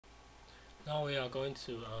Now we are going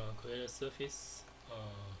to create a surface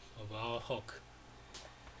of our hook.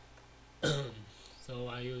 So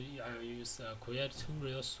I use create two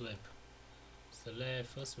rail sweep. Select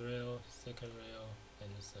first rail, second rail,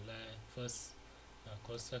 and select first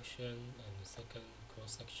cross section and second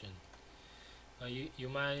cross section. You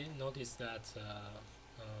might notice that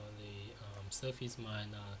the surface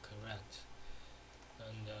might not correct,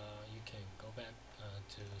 and you can go back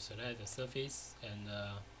to select the surface and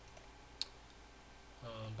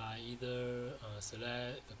by either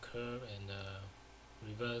select the curve and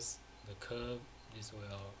reverse the curve. This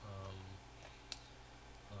will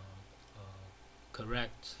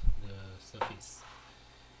correct the surface.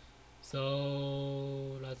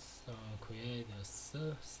 So let's create a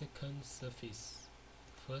second surface.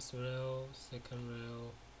 First rail, second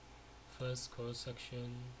rail, first cross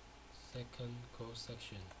section, second cross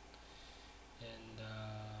section, and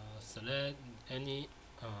select any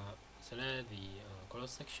select the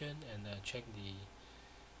cross section and check the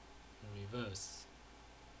reverse,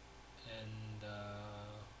 and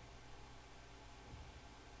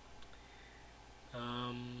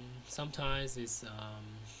sometimes it's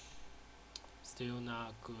still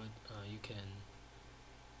not good. You can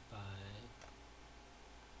by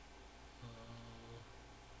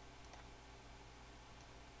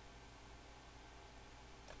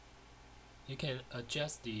you can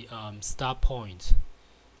adjust the start point.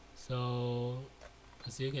 So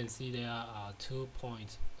as you can see, there are 2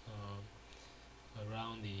 points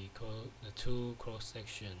around the two cross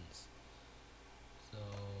sections. So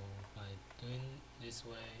by doing this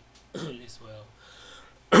way, this will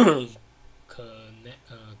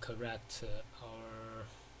correct our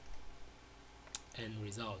end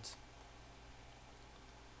result.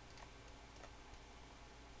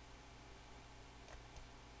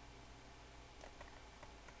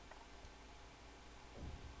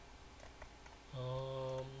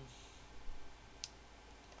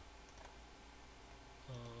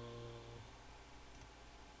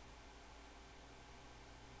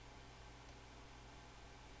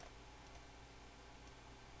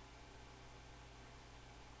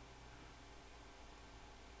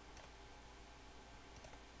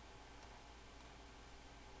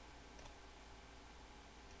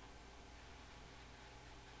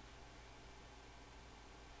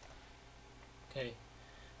 Okay.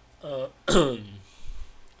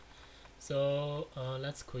 So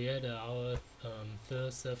let's create our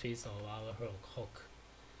third surface of our hook.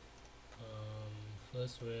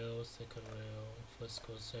 First rail, second rail, first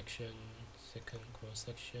cross section, second cross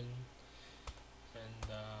section,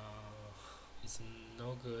 and it's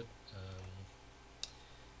no good.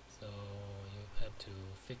 So you have to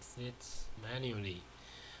fix it manually.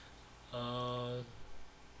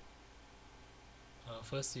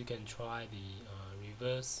 First, you can try the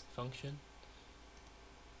reverse function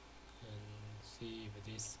and see if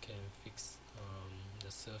this can fix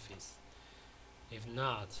the surface. If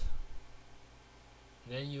not,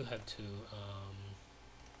 then you have to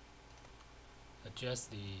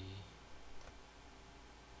adjust the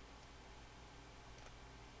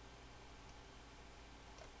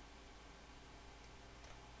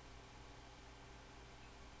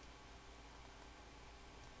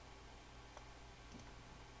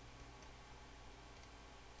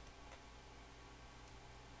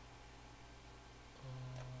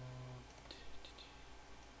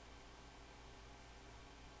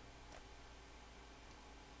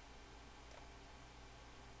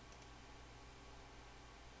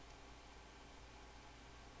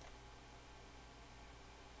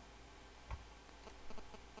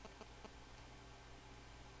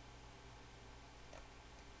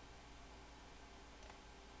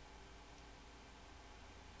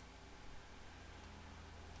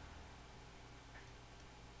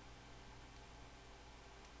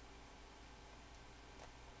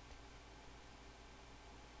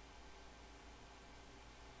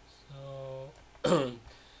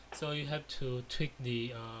so you have to tweak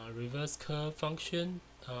the reverse curve function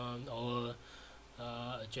or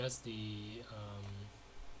adjust the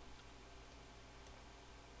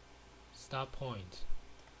start point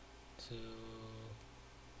to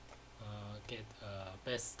get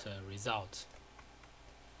best result.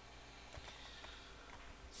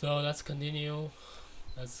 So let's continue.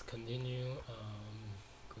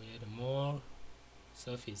 Create more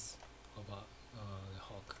surface of the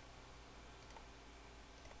hook.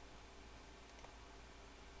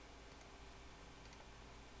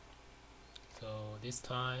 So this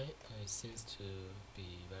time it seems to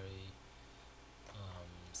be very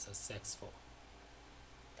successful.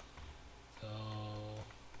 So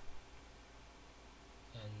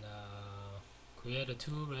and create a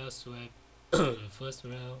two rail sweep first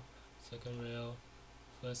rail, second rail,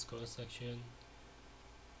 first cross section,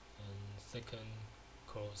 and second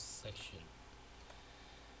cross section.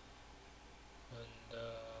 And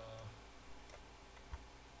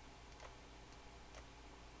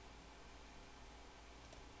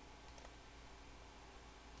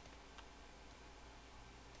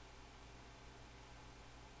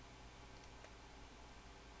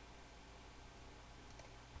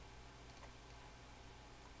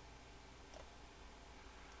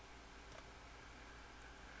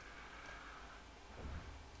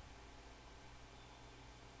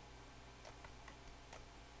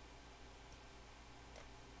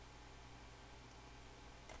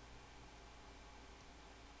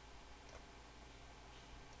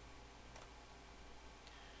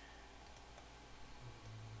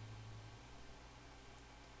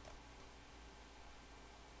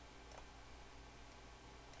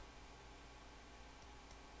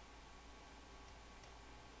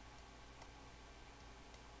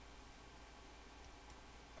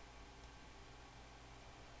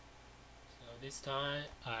this time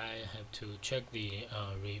I have to check the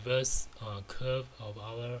reverse curve of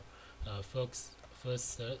our first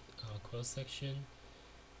cross section,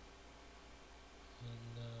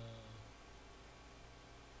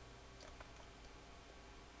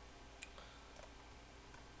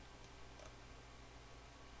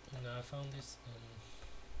 and I found this.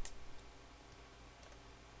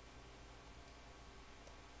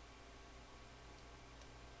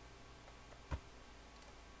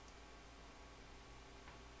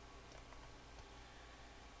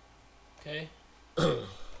 Okay,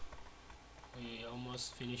 we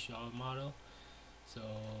almost finished our model, so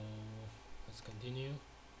let's continue.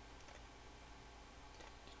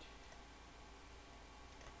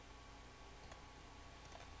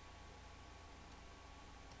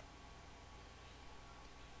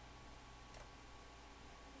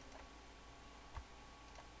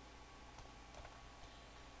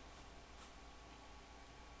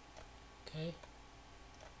 Okay,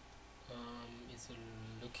 it's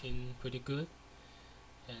looking pretty good,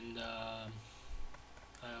 and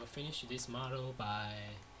I'll finish this model by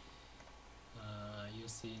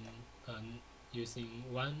using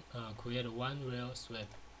create one rail sweep,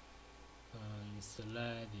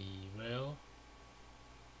 select the rail,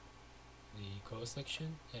 the cross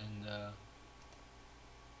section, and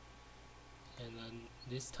then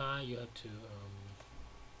this time you have to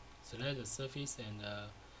select the surface and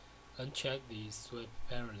uncheck the sweep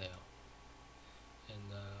parallel,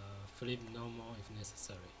 and flip normal if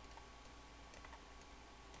necessary.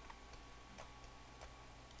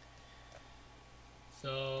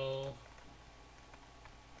 So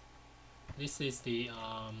this is the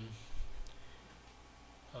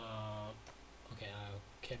okay, I'll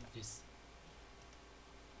keep this.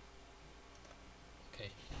 Okay,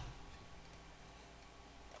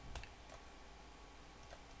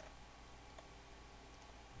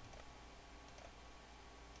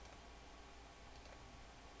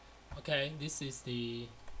 okay, this is the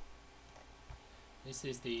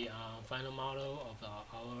final model of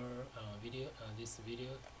our this video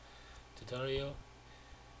tutorial,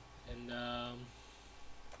 and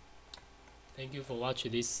thank you for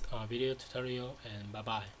watching this video tutorial, and bye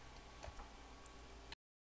bye.